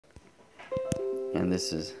And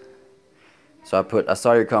this is... So I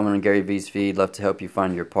saw your comment on Gary V's feed. Love to help you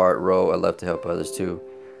find your part. Ro, I love to help others too.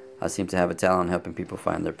 I seem to have a talent helping people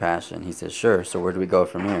find their passion. He says, sure. So where do we go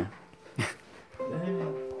from here?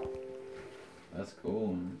 Dang. That's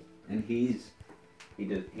cool. And he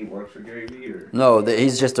works for Gary Vee or? No,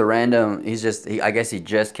 he's just a random. I guess he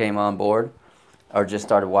just came on board, or just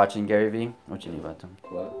started watching Gary Vee. What you need about him?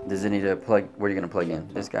 What? Does it need to plug? Where are you gonna plug in?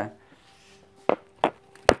 This guy?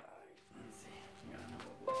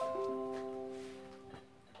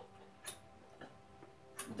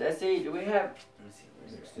 Desi, do we have? Let me see.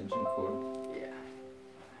 An extension cord? Yeah.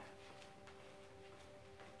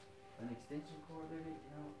 An extension cord, baby. You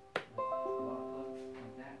know, like a lot of plugs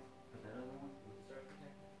like that. But that other one with the surge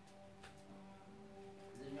protector.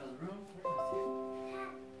 Is it in another room? Where can I see it?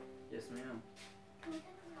 Yes, ma'am.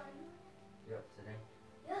 Yep, today.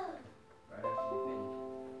 Right after you finish.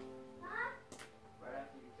 Right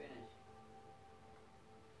after you finish.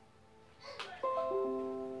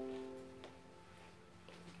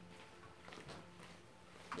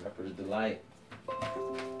 Rapper's Delight.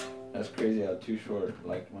 That's crazy how Too Short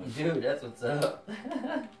liked my. Dude, that's what's up.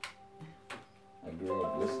 I grew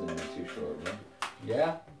up listening to Too Short, bro.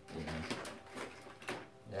 Yeah? Yeah.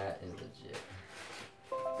 That is legit.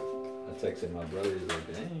 I texted my brother, he's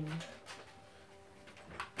like, dang.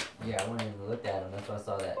 Yeah, I went and looked at him. That's why I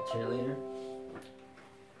saw that cheerleader.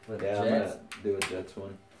 With the Yeah, I'm Jets. gonna do a Jets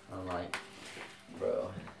one. I'm like,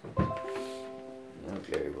 bro.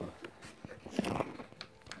 Okay, bro.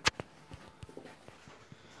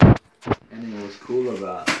 And then what's cool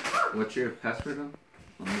about, what's your password on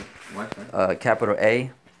the Wi-Fi? Capital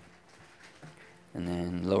A. And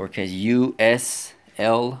then lowercase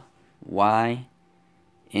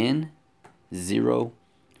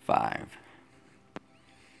USLYN05.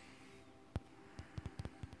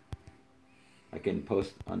 I can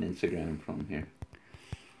post on Instagram from here.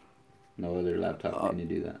 No other laptop can you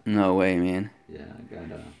do that. No way, man. Yeah, I got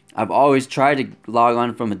I've always tried to log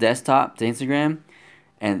on from a desktop to Instagram,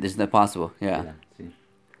 and it's not possible. Yeah. See,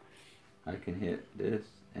 I can hit this,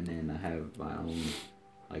 and then I have my own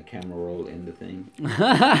like camera roll in the thing. So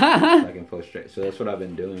I can post straight. So that's what I've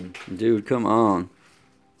been doing. Dude, come on.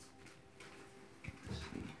 Let's see.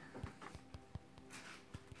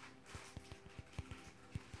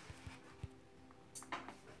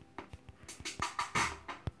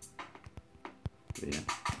 But yeah.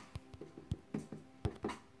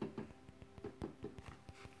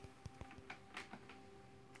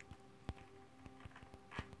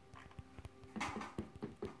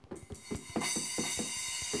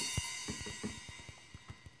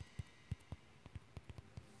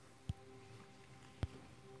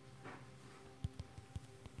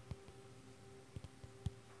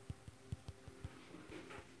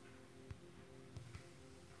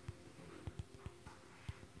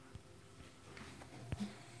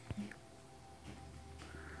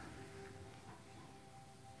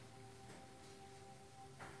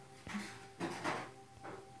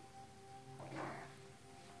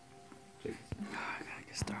 Check this out. I gotta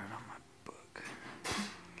get started on my book.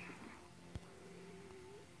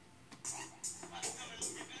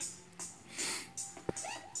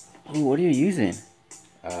 Ooh, what are you using?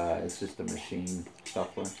 It's just a machine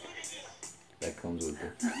software that comes with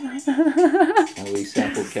it. And we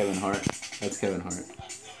sampled Kevin Hart. That's Kevin Hart.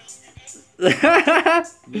 Yeah,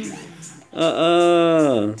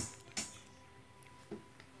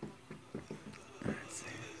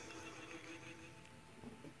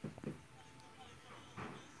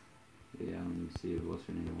 let me see what's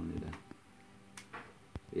her name wanted that.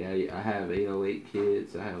 Yeah, I have 808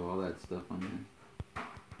 kids. I have all that stuff on there.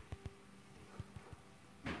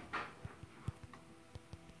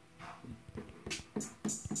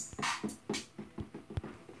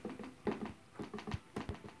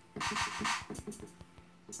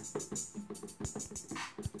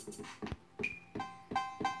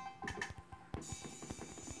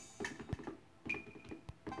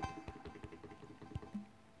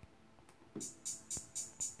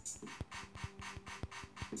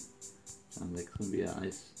 Sounds like it's gonna be a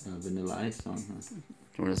Vanilla Ice song, huh? That's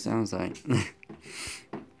what it sounds like.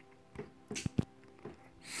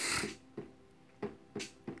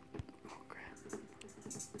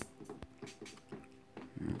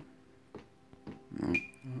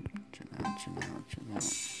 Chill out.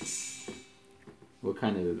 What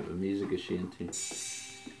kind of music is she into?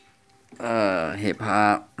 Hip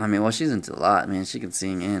hop. I mean, well, she's into a lot, man. She can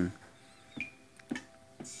sing in.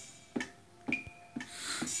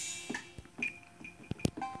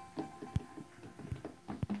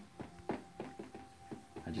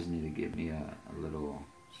 I just need to get me a little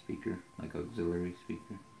speaker, like auxiliary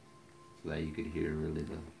speaker, so that you could hear really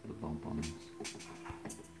the bump on this.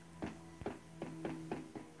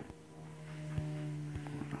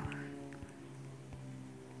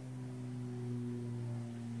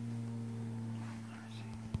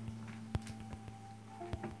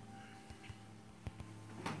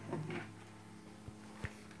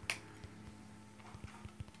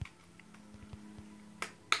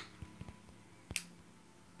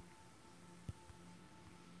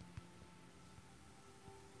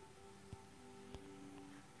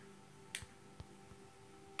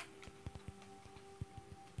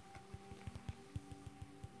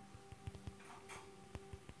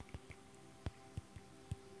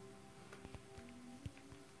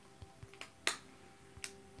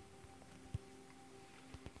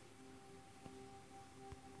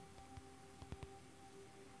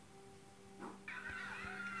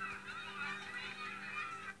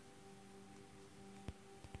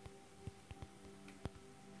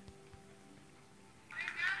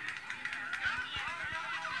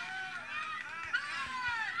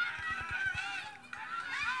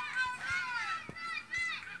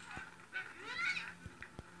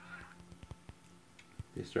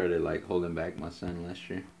 They started like holding back my son last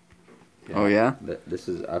year. Yeah. Oh yeah. This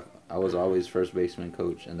is I was always first baseman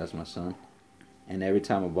coach, and that's my son. And every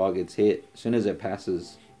time a ball gets hit, as soon as it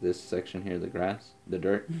passes this section here, the grass, the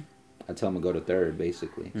dirt, I tell him to go to third,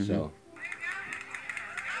 basically. Mm-hmm. So,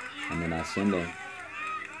 and then I send him.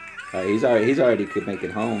 He's already could make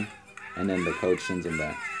it home, and then the coach sends him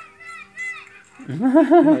back.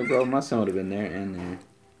 Hey, bro, my son would have been there and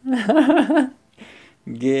there.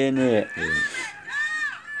 Getting it. Yeah.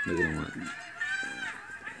 Look at him.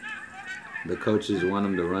 The coaches want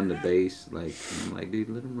him to run the base. Like, I'm like, dude,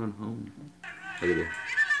 let him run home. Look at this.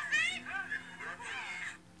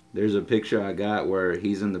 There's a picture I got where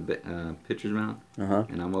he's in the pitcher's mound,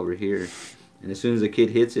 and I'm over here. And as soon as the kid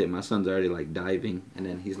hits it, my son's already like diving, and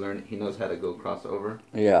then he's learning. He knows how to go cross over.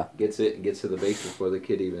 Yeah. Gets to the base before the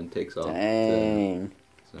kid even takes off. Dang.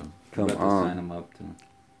 So come I'm about to sign him up to.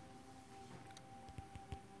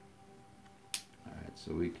 All right,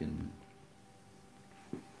 so we can.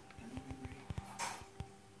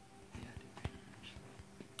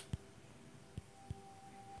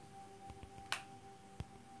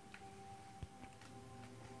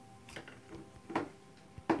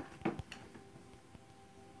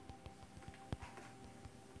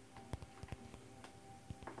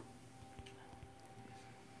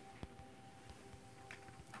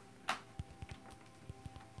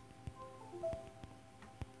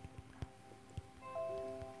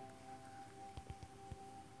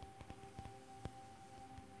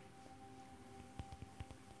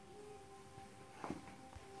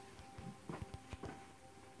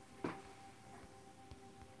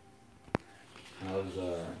 How's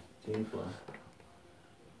team play?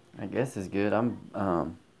 I guess it's good.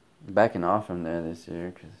 I'm backing off from there this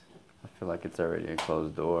year because I feel like it's already a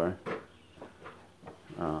closed door.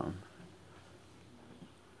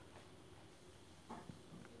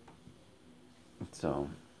 So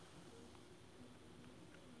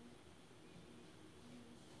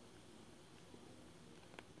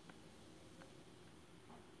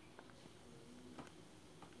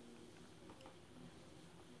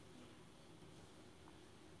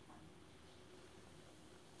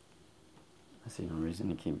I see no reason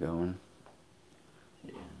to keep going.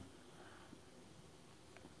 Yeah.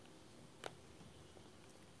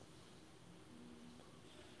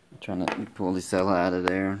 I'm trying to pull Lisella out of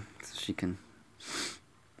there so she can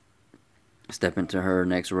step into her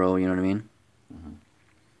next role, you know what I mean? Mm-hmm.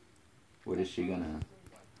 What is she gonna?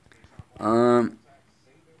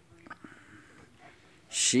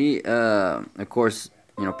 She of course,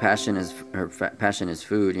 you know, passion is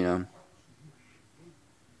food, you know.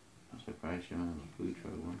 I'm surprised she don't have a food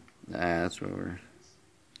truck one. That's what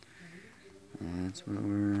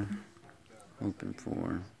we're hoping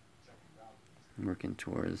for, working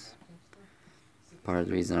towards. Part of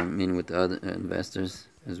the reason I'm meeting with the other investors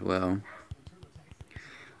as well.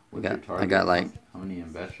 I got like. How many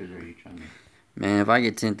investors are you trying to? Man, if I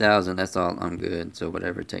get 10,000, that's all. I'm good. So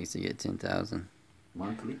whatever it takes to get 10,000.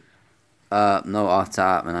 Monthly? No, off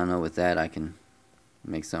top, and I know with that I can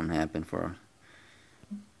make something happen for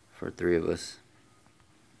three of us.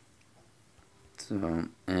 So,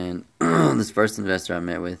 and this first investor I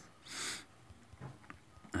met with,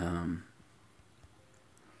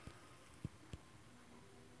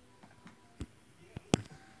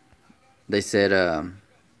 they said,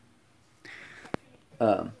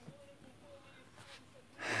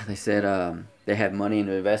 they have money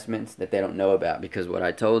into investments that they don't know about, because what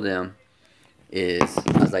I told them is,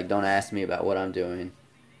 I was like, don't ask me about what I'm doing.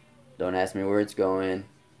 Don't ask me where it's going.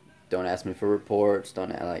 don't ask me for reports, don't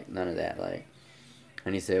like none of that, like.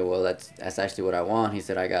 And he said, well, that's actually what I want. He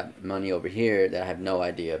said, I got money over here that I have no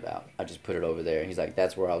idea about. I just put it over there. He's like,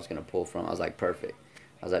 that's where I was going to pull from. I was like, perfect.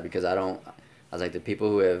 I was like, because I was like, the people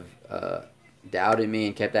who have doubted me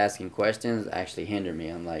and kept asking questions actually hinder me.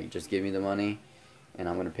 I'm like, just give me the money and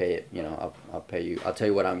I'm going to pay it. You know, I'll pay you. I'll tell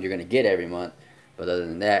you what you're going to get every month. But other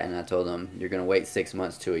than that, and I told him, you're going to wait 6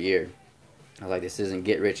 months to a year. I was like, this isn't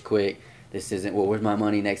get rich quick. This isn't, well, where's my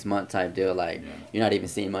money next month type deal. Like, you're not even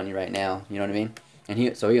seeing money right now. You know what I mean? And he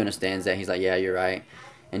understands that. He's like, yeah, you're right.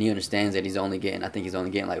 And he understands that he's only getting like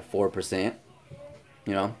 4%,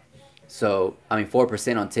 you know? So, I mean,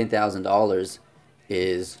 4% on $10,000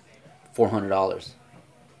 is $400.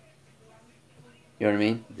 You know what I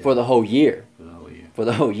mean? Yeah. For the whole year. For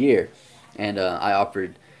the whole year. And I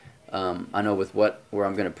offered, I know with where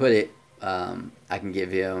I'm going to put it, I can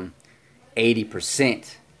give him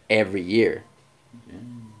 80% every year. Yeah. You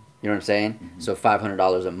know what I'm saying? Mm-hmm. So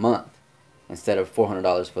 $500 a month instead of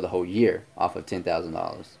 $400 for the whole year off of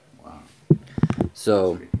 $10,000. Wow.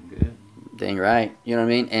 So, dang right. You know what I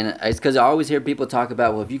mean? And it's because I always hear people talk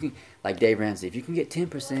about, well, if you can, like Dave Ramsey, if you can get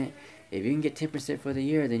 10%, if you can get 10% for the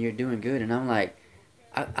year, then you're doing good. And I'm like,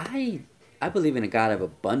 I believe in a God of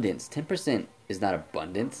abundance. 10% is not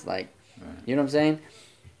abundance. Like, right. You know what I'm saying?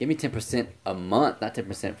 Give me 10% a month, not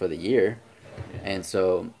 10% for the year. Yeah. And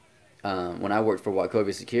so, when I worked for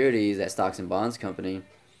Wachovia Securities, that stocks and bonds company,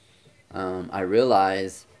 I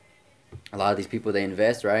realized a lot of these people, they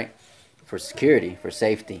invest, right, for security, for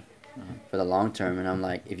safety, for the long term. And I'm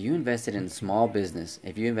like, if you invested in small business,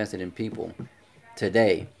 if you invested in people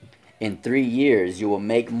today, in 3 years, you will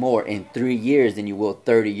make more in 3 years than you will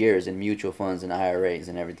 30 years in mutual funds and IRAs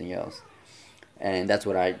and everything else. And that's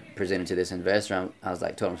what I presented to this investor. I was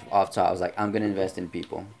like, told him off top, I was like, I'm going to invest in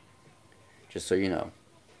people, just so you know.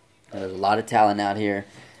 And there's a lot of talent out here.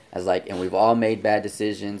 I was like, and we've all made bad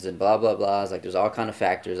decisions and blah, blah, blah. I was like, there's all kind of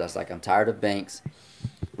factors. I was like, I'm tired of banks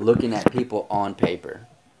looking at people on paper.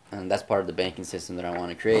 And that's part of the banking system that I want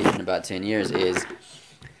to create in about 10 years is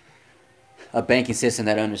a banking system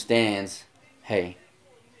that understands, hey,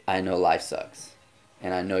 I know life sucks.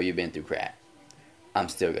 And I know you've been through crap. I'm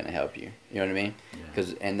still going to help you. You know what I mean?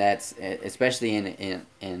 Because and that's, especially in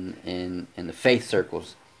the faith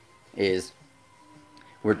circles, is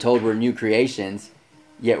we're told we're new creations,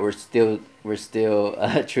 yet we're still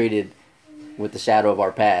treated with the shadow of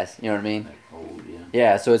our past. You know what I mean?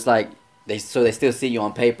 Yeah. So it's like they still see you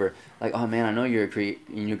on paper, like, oh man, I know you're a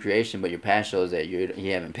new creation, but your past shows that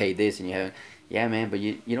you haven't paid this and you haven't. Yeah, man, but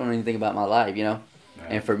you don't know anything about my life, you know.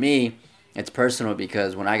 Right. And for me, it's personal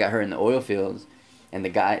because when I got hurt in the oil fields, and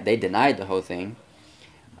they denied the whole thing.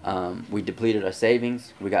 We depleted our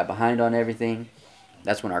savings. We got behind on everything.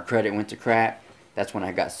 That's when our credit went to crap. That's when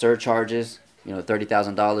I got surcharges,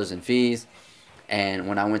 $30,000 in fees. And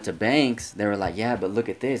when I went to banks, they were like, yeah, but look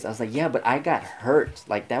at this. I was like, yeah, but I got hurt.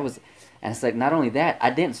 Like that was, and it's like, not only that,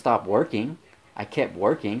 I didn't stop working. I kept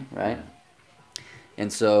working, right? Yeah.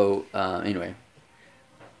 And so, anyway,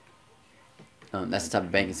 that's the type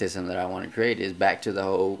of banking system that I want to create is back to the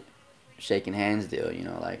whole shaking hands deal,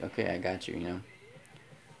 like, okay, I got you,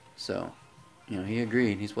 So, he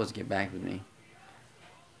agreed. He's supposed to get back with me.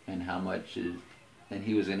 And how much is... And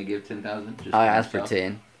he was going to give 10,000? I asked for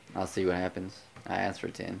 10. I'll see what happens. I asked for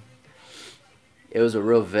 10. It was a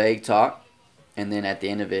real vague talk. And then at the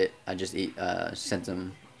end of it, I just sent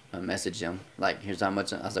him a message him. Like, here's how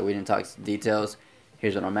much... I was like, we didn't talk details.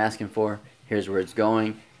 Here's what I'm asking for. Here's where it's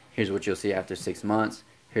going. Here's what you'll see after 6 months.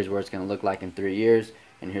 Here's where it's going to look like in 3 years.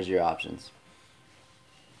 And here's your options.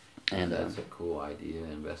 And that's a cool idea,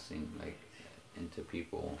 investing into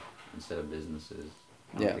people instead of businesses.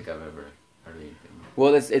 I don't think I've ever heard anything.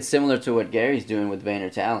 Well, it's similar to what Gary's doing with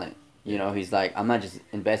Vayner Talent. He's like, I'm not just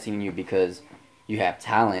investing in you because you have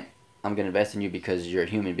talent. I'm going to invest in you because you're a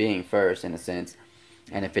human being first, in a sense.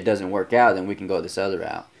 And if it doesn't work out, then we can go this other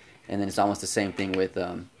route. And then it's almost the same thing with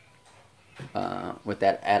that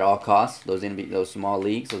at all costs, those small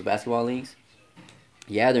leagues, those basketball leagues.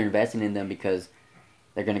 Yeah, they're investing in them because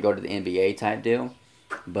they're going to go to the NBA type deal,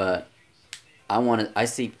 but I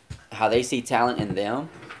see how they see talent in them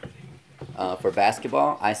for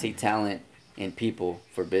basketball. I see talent in people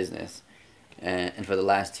for business, and for the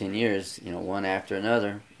last 10 years, one after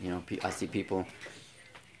another, I see people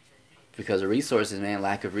because of resources, man,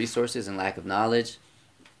 lack of resources and lack of knowledge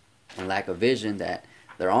and lack of vision that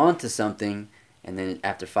they're on to something, and then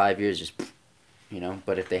after 5 years, just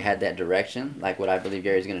but if they had that direction, like what I believe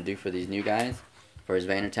Gary's going to do for these new guys, for his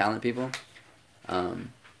Vayner Talent people,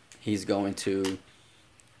 he's going to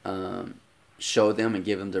show them and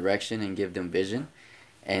give them direction and give them vision.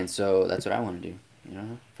 And so that's what I want to do. You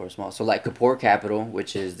know, for a small. So like Kapoor Capital,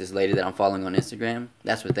 which is this lady that I'm following on Instagram.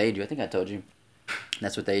 That's what they do. I think I told you.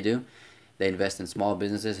 That's what they do. They invest in small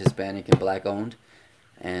businesses, Hispanic and Black owned,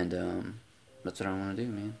 and that's what I want to do,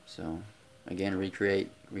 man. So again, recreate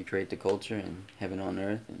the culture and heaven on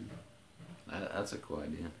earth, and That's a cool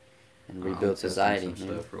idea. and rebuild society. Some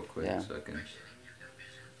stuff real quick, Yeah. so I can.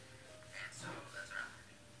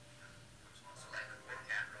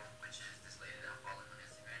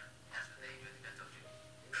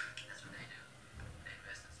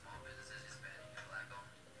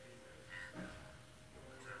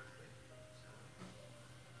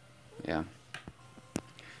 Yeah.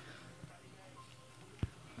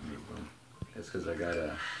 It's because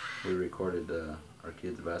we recorded our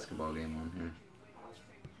kids' basketball game on here.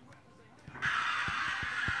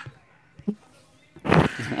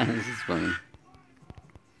 This is funny.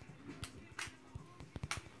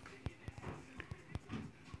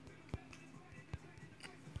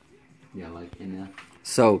 Yeah, like in there.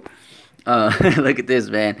 So, look at this,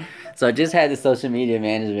 man. So I just had the social media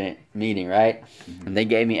management meeting, right? Mm-hmm. And they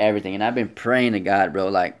gave me everything. And I've been praying to God, bro.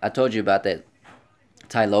 Like, I told you about that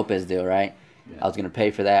Ty Lopez deal, right? Yeah. I was going to pay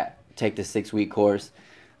for that, take the 6-week course.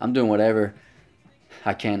 I'm doing whatever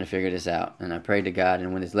I can to figure this out. And I prayed to God.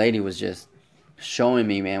 And when this lady was just showing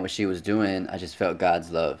me, man, what she was doing, I just felt God's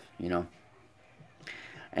love, you know?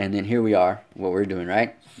 And then here we are, what we're doing,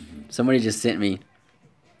 right? Mm-hmm. Somebody just sent me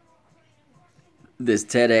this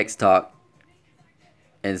TEDx talk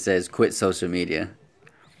and says quit social media,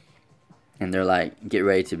 and they're like, get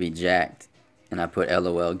ready to be jacked, and I put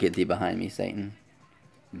LOL, get thee behind me, Satan,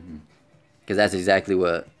 because that's exactly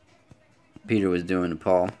what Peter was doing to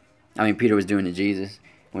Paul. Peter was doing to Jesus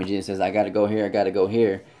when Jesus says, I gotta go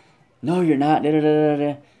here. No, you're not. Da, da, da, da, da. You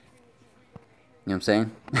know what I'm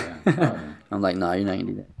saying? Yeah. Oh, yeah. I'm like, nah, you're not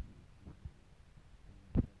gonna do that.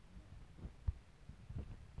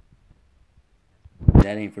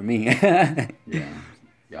 That ain't for me. Yeah.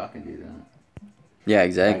 Y'all can do that. Yeah,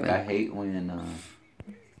 exactly. Like, I hate when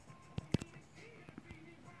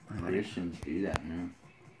Christians do that, man.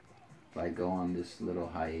 Like, go on this little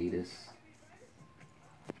hiatus.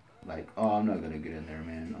 Like, oh, I'm not gonna get in there,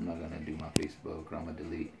 man. I'm not gonna do my Facebook, or I'm gonna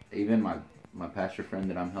delete. Even my pastor friend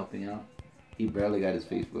that I'm helping out, he barely got his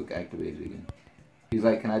Facebook activated again. He's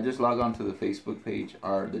like, can I just log on to the Facebook page,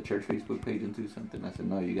 or the church Facebook page, and do something? I said,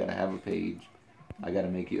 no, you gotta have a page. I gotta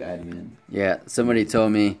make you admin. Yeah, somebody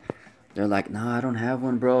told me, they're like, no, I don't have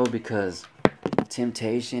one, bro, because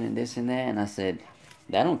temptation and this and that. And I said,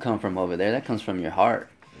 that don't come from over there. That comes from your heart.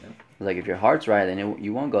 Yeah. Like, if your heart's right, then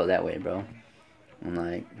you won't go that way, bro. I'm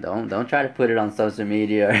like, don't try to put it on social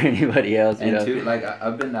media or anybody else. You And know? too, like,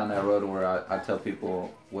 I've been down that road where I tell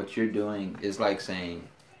people, what you're doing is like saying,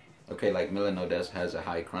 okay, like Millinodes has a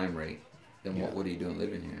high crime rate. Then what are you doing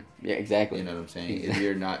living here? Yeah, exactly. You know what I'm saying? If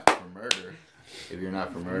you're not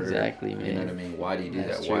for murder, exactly, man. You know what I mean? Why do you do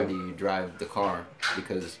That's that? true. Why do you drive the car?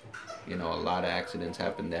 Because, a lot of accidents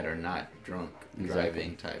happen that are not drunk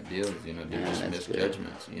driving type deals. They're just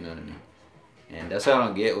misjudgments. Good. You know what I mean? And that's how I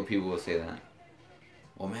don't get when people will say that.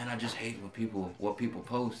 Well, man, I just hate what people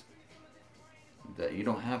post. That you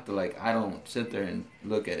don't have to, like, I don't sit there and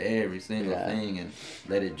look at every single thing and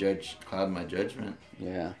let it cloud my judgment.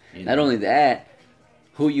 Yeah. Not only that,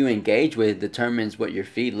 who you engage with determines what your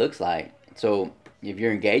feed looks like. So if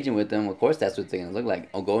you're engaging with them, of course that's what they're going to look like.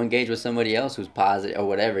 Or go engage with somebody else who's positive or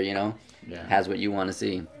whatever, has what you want to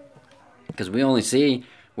see. Because we only see,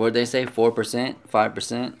 what they say, 4%,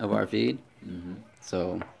 5% of our feed. Mm-hmm.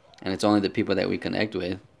 So, and it's only the people that we connect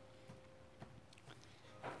with.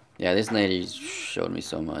 Yeah, this lady showed me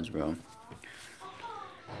so much, bro.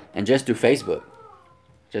 And just through Facebook.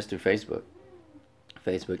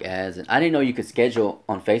 Facebook ads. And I didn't know you could schedule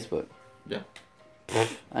on Facebook. Yeah. I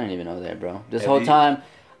didn't even know that, bro. This whole time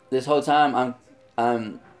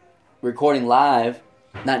I'm recording live,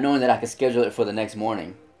 not knowing that I could schedule it for the next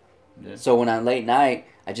morning. Yeah. So when I'm late night,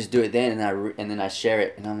 I just do it then, and then I share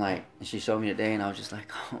it, and I'm like, and she showed me today, and I was just like,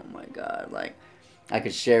 oh my God, like, I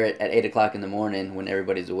could share it at 8:00 in the morning when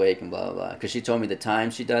everybody's awake and blah blah blah. Because she told me the time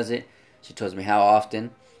she does it, she tells me how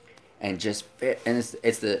often, and it's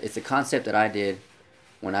the concept that I did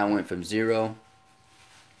when I went from zero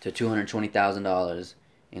to $220,000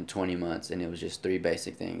 in 20 months, and it was just 3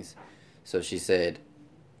 basic things. So she said,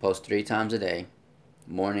 post 3 times a day,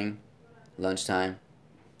 morning, lunchtime,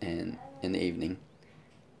 and in the evening,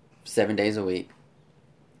 7 days a week,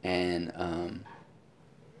 and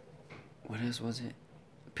what else was it?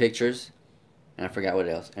 Pictures, and I forgot what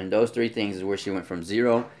else. And those 3 things is where she went from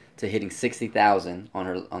 0 to hitting 60,000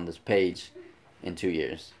 on this page in 2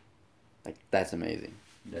 years. Like, that's amazing.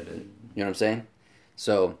 That is. You know what I'm saying?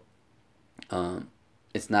 So,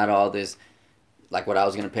 It's not all this like what I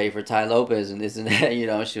was gonna pay for Ty Lopez and this and that. You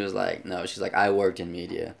know, she was like, no, she's like, I worked in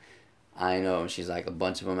media. I know. She's like, a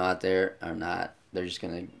bunch of them out there are not. They're just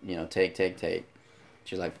gonna, take.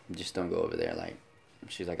 She's like, just don't go over there. Like,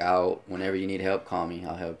 she's like, whenever you need help, call me.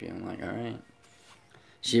 I'll help you. I'm like, all right.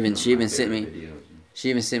 She even sent me. Videos. She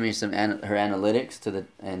even sent me some her analytics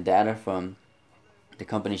and data from the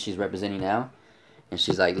company she's representing now, and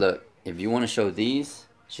she's like, look, if you want to show these,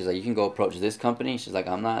 she's like, you can go approach this company. She's like,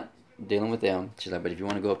 I'm not dealing with them. She's like, but if you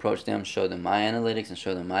want to go approach them, show them my analytics and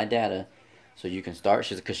show them my data, so you can start.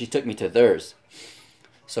 She's because she took me to theirs.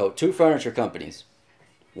 So 2 furniture companies,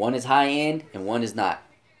 one is high end and one is not.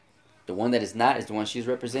 The one that is not is the one she's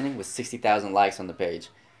representing with 60,000 likes on the page.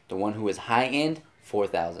 The one who is high end,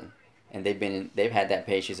 4,000. And they've had that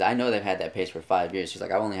page. She's like, I know they've had that page for 5 years. She's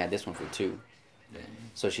like, I've only had this one for 2.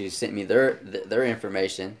 So she sent me their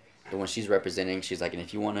information, the one she's representing. She's like, and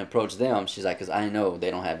if you want to approach them, she's like, because I know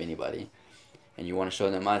they don't have anybody, and you want to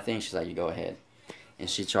show them my thing, she's like, you go ahead. And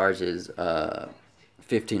she charges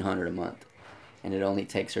 $1,500 a month, and it only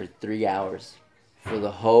takes her 3 hours for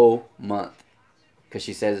the whole month, because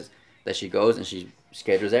she says that she goes and she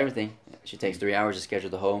schedules everything. She takes 3 hours to schedule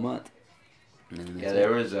the whole month. Yeah,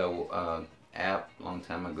 there was a app a long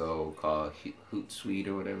time ago called Hootsuite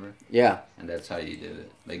or whatever. Yeah. And that's how you did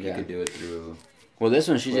it. Like you could do it through. Well, this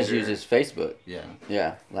one she Twitter. just uses Facebook. Yeah.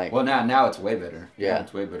 Yeah, like. Well, now it's way better. Yeah. Now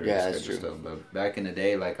it's way better. Yeah, to that's schedule true. Stuff. But back in the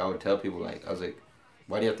day, like I would tell people, like I was like,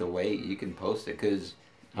 why do you have to wait? You can post it because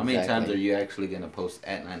how many times are you actually gonna post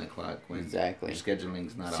at 9:00 when your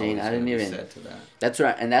scheduling's not always I didn't even set to that? That's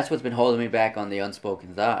right, and that's what's been holding me back on the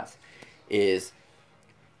unspoken thoughts, is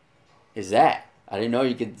that I didn't know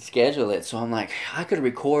you could schedule it. So I'm like, I could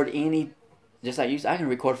record just like you. I can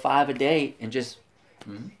record 5 a day and just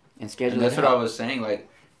and schedule. And that's it what out. I was saying. Like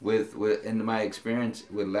with in my experience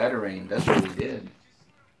with Ladder Rain, that's what we did.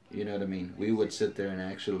 You know what I mean? We would sit there and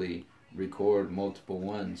actually record multiple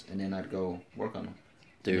ones, and then I'd go work on them.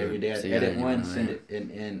 Dude, and every day I'd edit one, send it,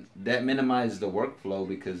 and that minimized the workflow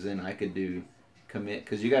because then I could commit.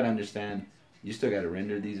 Because you got to understand, you still got to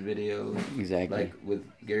render these videos. Exactly. Like with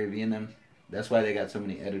Gary Vee and them. That's why they got so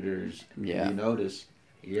many editors. Yeah. You notice,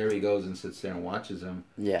 Gary goes and sits there and watches them.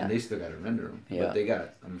 Yeah. And they still got to render them. Yeah.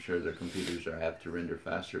 But I'm sure their computers are apt to render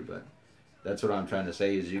faster. But that's what I'm trying to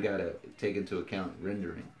say is you got to take into account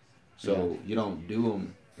rendering. So you don't do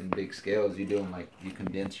them in big scales. You do them like you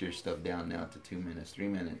condense your stuff down now to 2 minutes, 3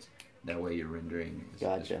 minutes. That way your rendering is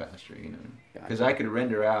faster. You know. Because I could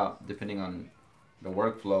render out depending on the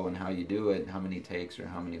workflow and how you do it, how many takes or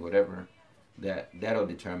how many whatever. That'll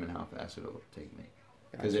determine how fast it'll take me.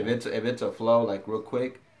 Because if it's a flow like real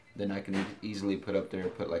quick, then I can easily put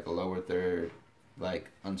like a lower third, like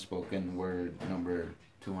unspoken word number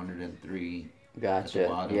 203. Gotcha. At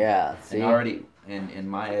the bottom. Yeah. See? And already in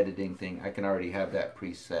my editing thing, I can already have that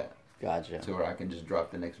preset. Gotcha. So where I can just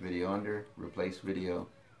drop the next video under, replace video,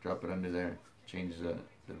 drop it under there, change the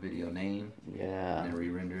video name. Yeah. And then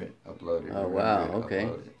re-render it, upload it. Oh wow. Okay.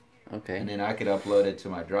 Upload it. Okay. And then I could upload it to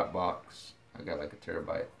my Dropbox. I got like a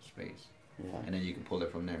terabyte space. Yeah. And then you can pull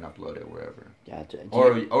it from there and upload it wherever. Gotcha.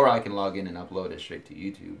 Or I can log in and upload it straight to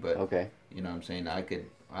YouTube. But you know what I'm saying?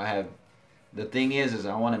 The thing is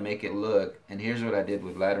I want to make it look, and here's what I did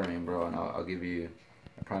with Ladder Rain, bro, and I'll give you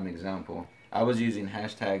a prime example. I was using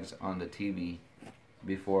hashtags on the TV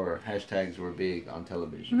before hashtags were big on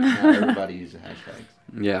television. Now everybody uses hashtags.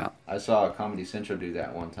 Yeah. I saw Comedy Central do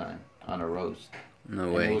that one time on a roast.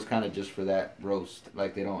 No way. And it was kind of just for that roast.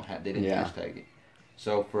 Like they didn't hashtag it.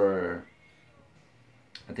 So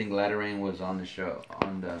I think Ladder Rain was on the show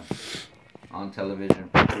on television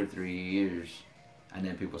for 2 or 3 years, and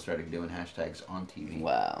then people started doing hashtags on TV.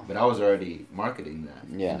 Wow. But I was already marketing that.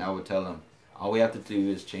 Yeah. And I would tell them, all we have to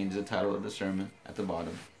do is change the title of the sermon at the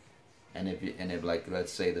bottom, and if like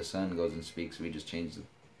let's say the son goes and speaks, we just change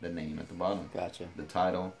the name at the bottom. Gotcha. The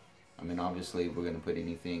title. I mean, obviously, if we're gonna put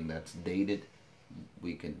anything that's dated,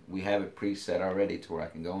 we have it preset already to where I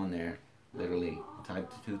can go in there, literally type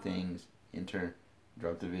the 2 things, enter,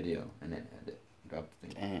 drop the video, and then edit, drop the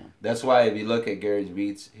thing. Damn. That's why if you look at Gary's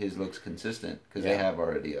beats, his looks consistent because they have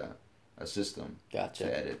already a system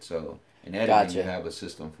to edit. So in editing, you have a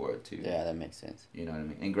system for it too. Yeah, that makes sense. You know what I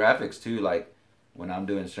mean? In graphics too, like when I'm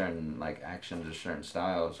doing certain like actions or certain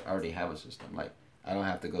styles, I already have a system. Like I don't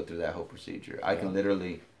have to go through that whole procedure. I can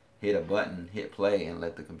literally hit a button, hit play, and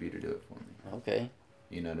let the computer do it for me. Okay.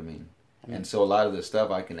 You know what I mean? And so a lot of the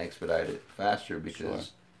stuff I can expedite it faster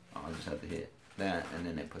because I'll just have to hit that and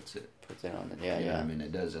then it puts it on it. Yeah, you know what I mean?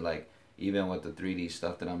 It does it like even with the 3D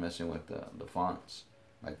stuff that I'm messing with the fonts.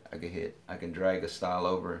 Like I can drag a style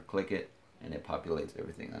over, click it, and it populates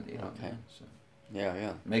everything I need on there. So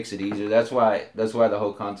Yeah. makes it easier. That's why the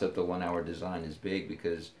whole concept of 1 hour design is big,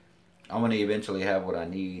 because I want to eventually have what I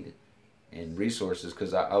need and resources.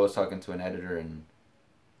 Because I was talking to an editor in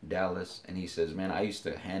Dallas, and he says, man, I used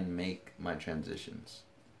to hand make my transitions,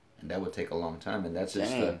 and that would take a long time, and that's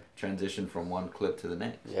just the transition from one clip to the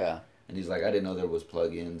next. Yeah. And he's like, I didn't know there was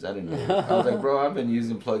plugins. I didn't know. I was like, bro, I've been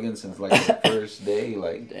using plugins since like the first day.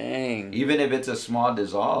 Like, dang. Even if it's a small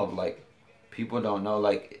dissolve, like, people don't know.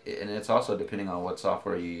 Like, and it's also depending on what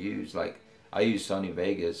software you use. Like, I use Sony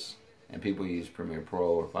Vegas, and people use Premiere Pro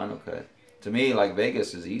or Final Cut. To me, like,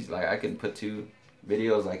 Vegas is easy. Like, I can put 2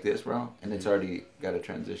 videos like this, bro, and it's already got a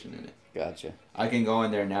transition in it. Gotcha. I can go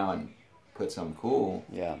in there now and put something cool.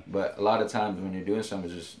 Yeah. But a lot of times when you're doing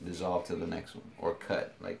something, it's just dissolve to the next one or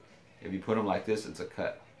cut. Like, if you put them like this, it's a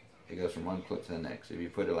cut. It goes from one clip to the next. If you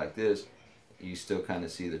put it like this, you still kind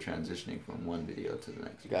of see the transitioning from one video to the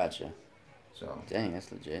next. Gotcha. So. Dang,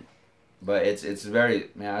 that's legit. But it's very,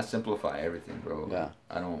 man, I simplify everything, bro. Yeah.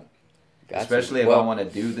 I don't. Gotcha. Especially if I want to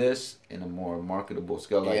do this in a more marketable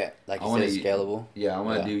scale. Like, yeah, like you said, scalable. Yeah, I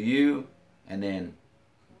want to do you, and then,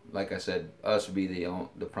 like I said, us be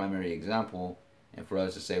the primary example, and for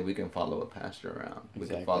us to say we can follow a pastor around. We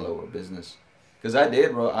can follow a business. Because I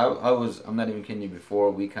did, bro. I'm not even kidding you, before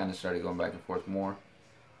we kind of started going back and forth more,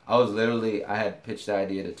 I had pitched the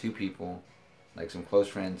idea to 2 people, like some close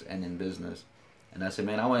friends and in business. And I said,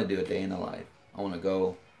 man, I want to do a day in the life. I want to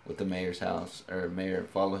go with the mayor's house, or mayor,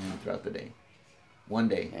 follow him throughout the day. One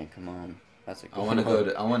day. Man, come on. That's a good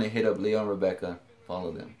I want to hit up Leo and Rebecca,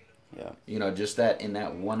 follow them. Yeah. You know, just that in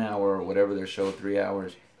that 1 hour or whatever their show, 3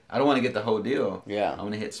 hours. I don't want to get the whole deal. Yeah. I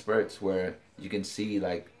want to hit spurts where you can see,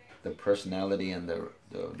 like, the personality and the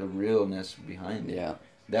realness behind it. Yeah.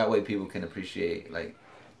 That way people can appreciate, like,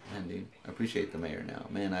 man, dude, I appreciate the mayor now.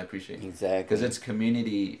 Man, I appreciate it. Exactly. Because it's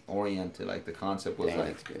community oriented. Like, the concept was,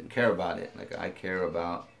 care about it. Like, I care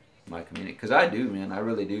about my community. Because I do, man. I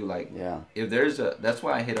really do. Like, if there's that's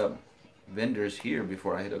why I hit up vendors here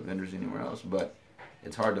before I hit up vendors anywhere else. But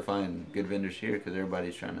it's hard to find good vendors here because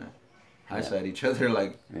everybody's trying to eyesight each other,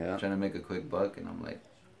 like, trying to make a quick buck. And I'm like,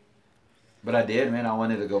 but I did, man. I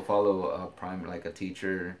wanted to go follow a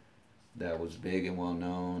teacher that was big and well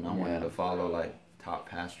known. I wanted to follow, like, top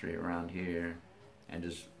pastor around here, and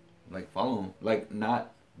just, like, follow him. Like,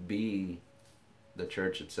 not be the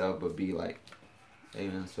church itself, but be like, hey,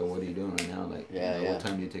 man, so what are you doing right now? Like, what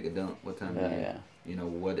time do you take a dump? What time do you,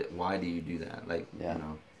 why do you do that? Like, you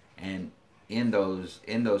know, and in those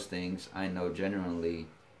things, I know genuinely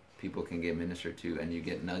people can get ministered to, and you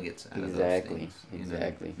get nuggets out of those things.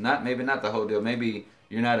 Exactly. Maybe not the whole deal. Maybe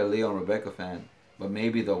you're not a Leo and Rebecca fan, but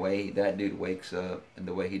maybe the way that dude wakes up and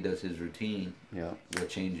the way he does his routine will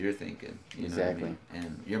change your thinking. You know what I mean?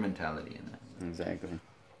 And your mentality in that. Exactly.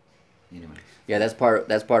 Anyway. Yeah, that's part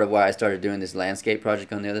of why I started doing this landscape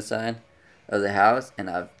project on the other side of the house,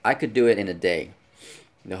 and I could do it in a day,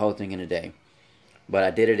 the whole thing in a day, but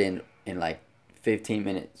I did it in like 15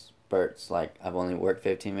 minutes spurts. Like, I've only worked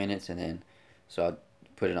 15 minutes, and then so I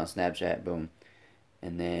put it on Snapchat, boom,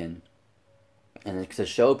 and then to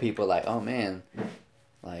show people, like, oh man,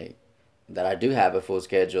 like, that I do have a full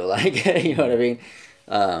schedule, like, you know what I mean,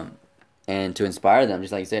 and to inspire them,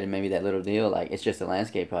 just like you said, maybe that little deal, like, it's just a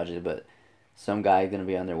landscape project, but some guy's gonna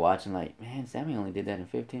be on there watching, like, man, Sammy only did that in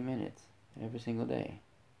 15 minutes every single day.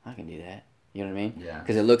 I can do that. You know what I mean? Yeah.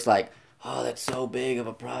 Because it looks like, oh, that's so big of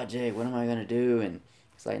a project. What am I gonna do? And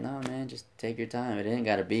it's like, no, man, just take your time. It ain't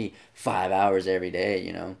gotta be 5 hours every day,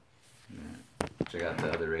 you know. Yeah. Check out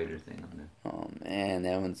the other Raider thing on there. Oh man,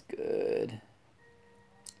 that one's good.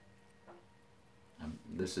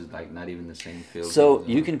 This is like not even the same field. So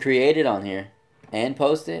you can create it on here and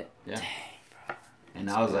post it. Yeah. Dang, bro. And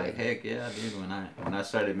I was like, heck yeah, dude. When I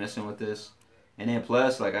started messing with this, and then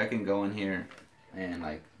plus, like, I can go in here and,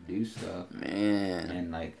 like, do stuff. Man.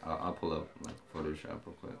 And, like, I'll pull up, like, Photoshop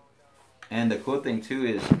real quick. And the cool thing too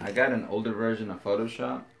is I got an older version of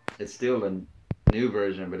Photoshop. It's still a new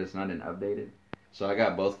version, but it's not an updated. So I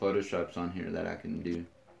got both Photoshops on here that I can do.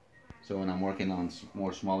 So when I'm working on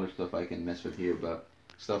more smaller stuff, I can mess with here. But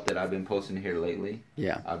stuff that I've been posting here lately,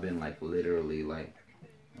 I've been, like, literally, like,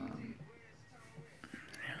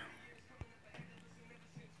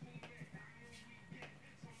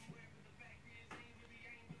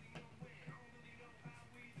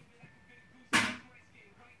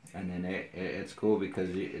 and then it's cool because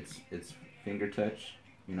it's finger touch.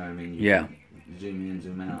 You know what I mean? You can zoom in,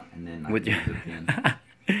 zoom out, and then with the pin.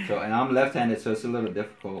 So, and I'm left-handed, so it's a little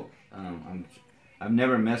difficult. I've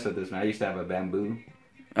never messed with this, man. I used to have a bamboo.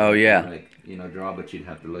 Oh yeah. Like, you know, draw, but you'd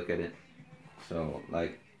have to look at it. So,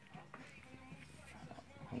 like,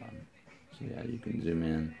 hold on. So yeah, you can zoom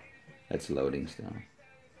in. That's loading still.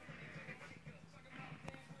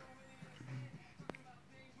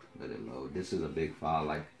 Let it load. This is a big file.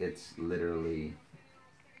 Like, it's literally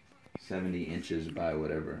 70 inches by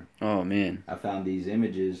whatever. Oh man. I found these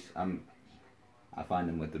images. I find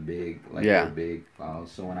them with the big, like Yeah. they're big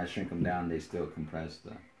files. So when I shrink them down, they still compress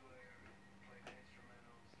the.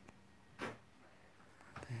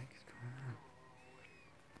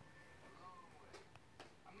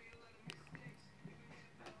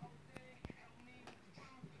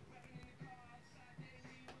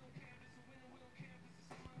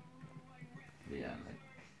 Yeah, like.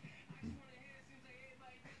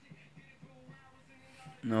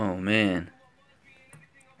 Oh man.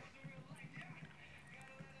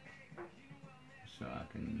 So I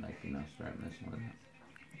can, like, start messing with it.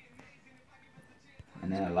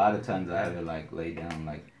 And then a lot of times I have it like laid down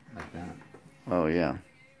like that. Oh yeah.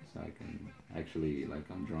 So I can actually, like,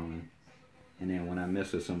 I'm drawing. And then when I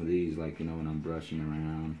mess with some of these, like, when I'm brushing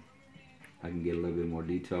around, I can get a little bit more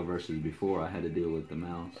detail versus before I had to deal with the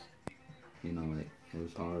mouse. Like, it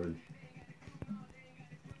was hard.